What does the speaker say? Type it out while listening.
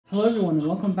Hello everyone and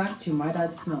welcome back to My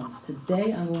Dad Smells.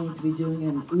 Today I'm going to be doing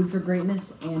an Oud for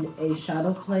Greatness and a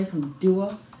shadow play from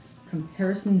Dua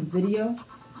comparison video.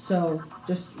 So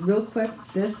just real quick,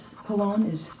 this cologne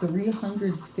is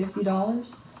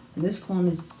 $350 and this cologne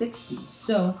is $60.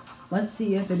 So let's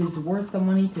see if it is worth the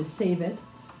money to save it.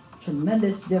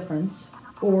 Tremendous difference,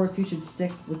 or if you should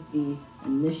stick with the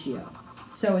Initio.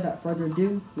 So without further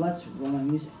ado, let's roll my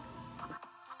music.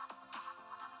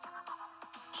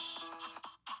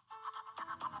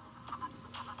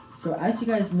 So as you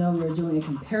guys know, we are doing a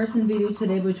comparison video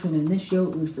today between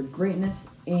Initio Oud for Greatness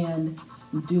and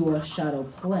Dua Shadow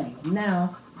Play.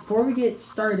 Now, before we get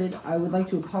started, I would like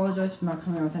to apologize for not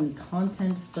coming out with any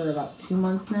content for about 2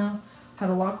 months now.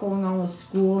 Had a lot going on with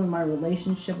school and my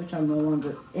relationship, which I'm no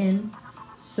longer in.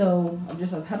 So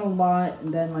I've had a lot,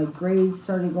 and then my grades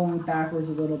started going backwards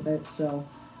a little bit. So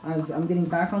I'm getting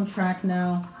back on track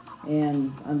now,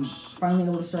 and I'm finally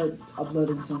able to start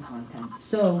uploading some content.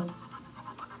 So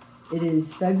it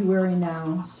is February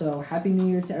now, so Happy New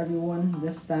Year to everyone.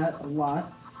 Missed that a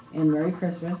lot. And Merry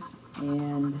Christmas.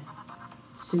 And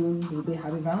soon will be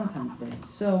Happy Valentine's Day.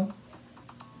 So,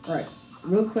 alright,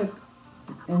 real quick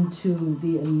into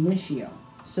the Initio.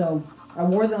 So, I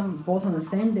wore them both on the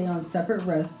same day on separate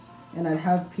wrists, and I'd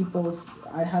have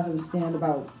them stand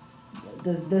about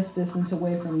this distance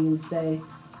away from me and say,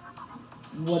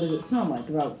 what does it smell like?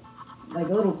 About, like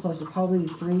a little closer, probably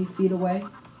 3 feet away,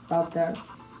 about there.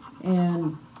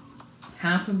 And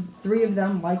three of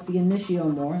them liked the Initio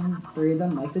more, and 3 of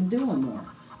them liked the Dua more.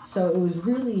 So it was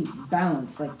really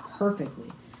balanced, like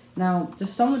perfectly. Now,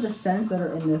 just some of the scents that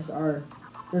are in this are,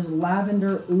 there's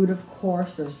lavender, oud of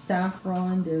course, there's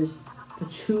saffron, there's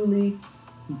patchouli,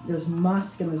 there's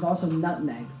musk, and there's also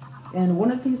nutmeg. And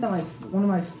one of the things that one of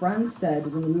my friends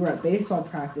said when we were at baseball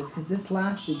practice, because this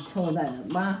lasted till then,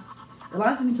 it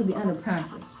lasted until the end of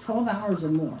practice, 12 hours or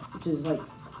more, which is like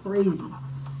crazy.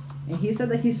 And he said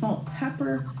that he smelled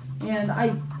pepper, and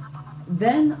I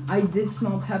did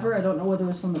smell pepper. I don't know whether it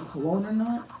was from the cologne or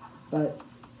not, but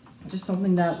just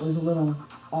something that was a little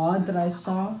odd that I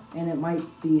saw, and it might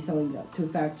be something to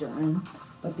factor in.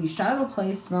 But the shadow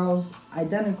play smells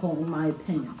identical in my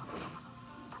opinion.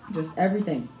 Just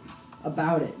everything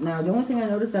about it. Now, the only thing I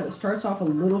noticed that it starts off a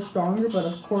little stronger, but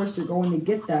of course you're going to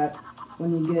get that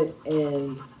when you get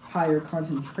a higher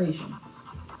concentration.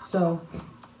 So,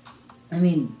 I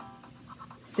mean,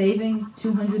 saving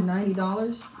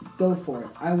 $290, go for it.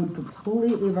 I would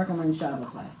completely recommend shadow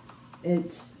play.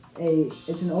 It's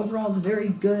an overall, it's a very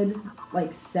good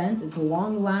scent. It's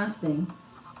long lasting,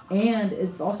 and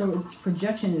its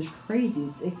projection is crazy.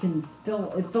 It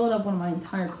filled up one of my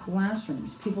entire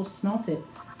classrooms. People smelt it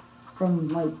from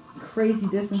crazy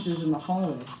distances in the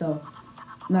hallway. So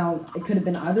now it could have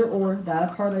been either or.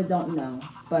 That part I don't know,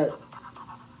 but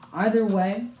either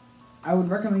way, I would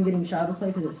recommend getting shadow play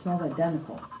because it smells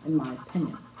identical, in my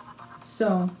opinion.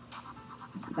 So,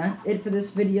 that's it for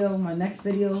this video. My next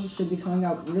video should be coming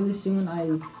out really soon.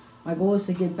 My goal is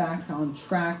to get back on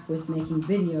track with making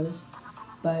videos,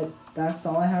 but that's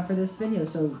all I have for this video.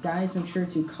 So, guys, make sure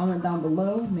to comment down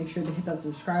below. Make sure to hit that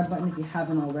subscribe button if you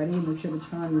haven't already. Make sure to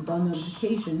turn on your bell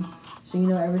notifications so you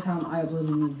know every time I upload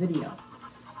a new video.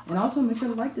 And also, make sure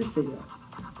to like this video.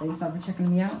 Thanks a lot for checking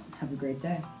me out. Have a great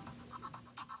day.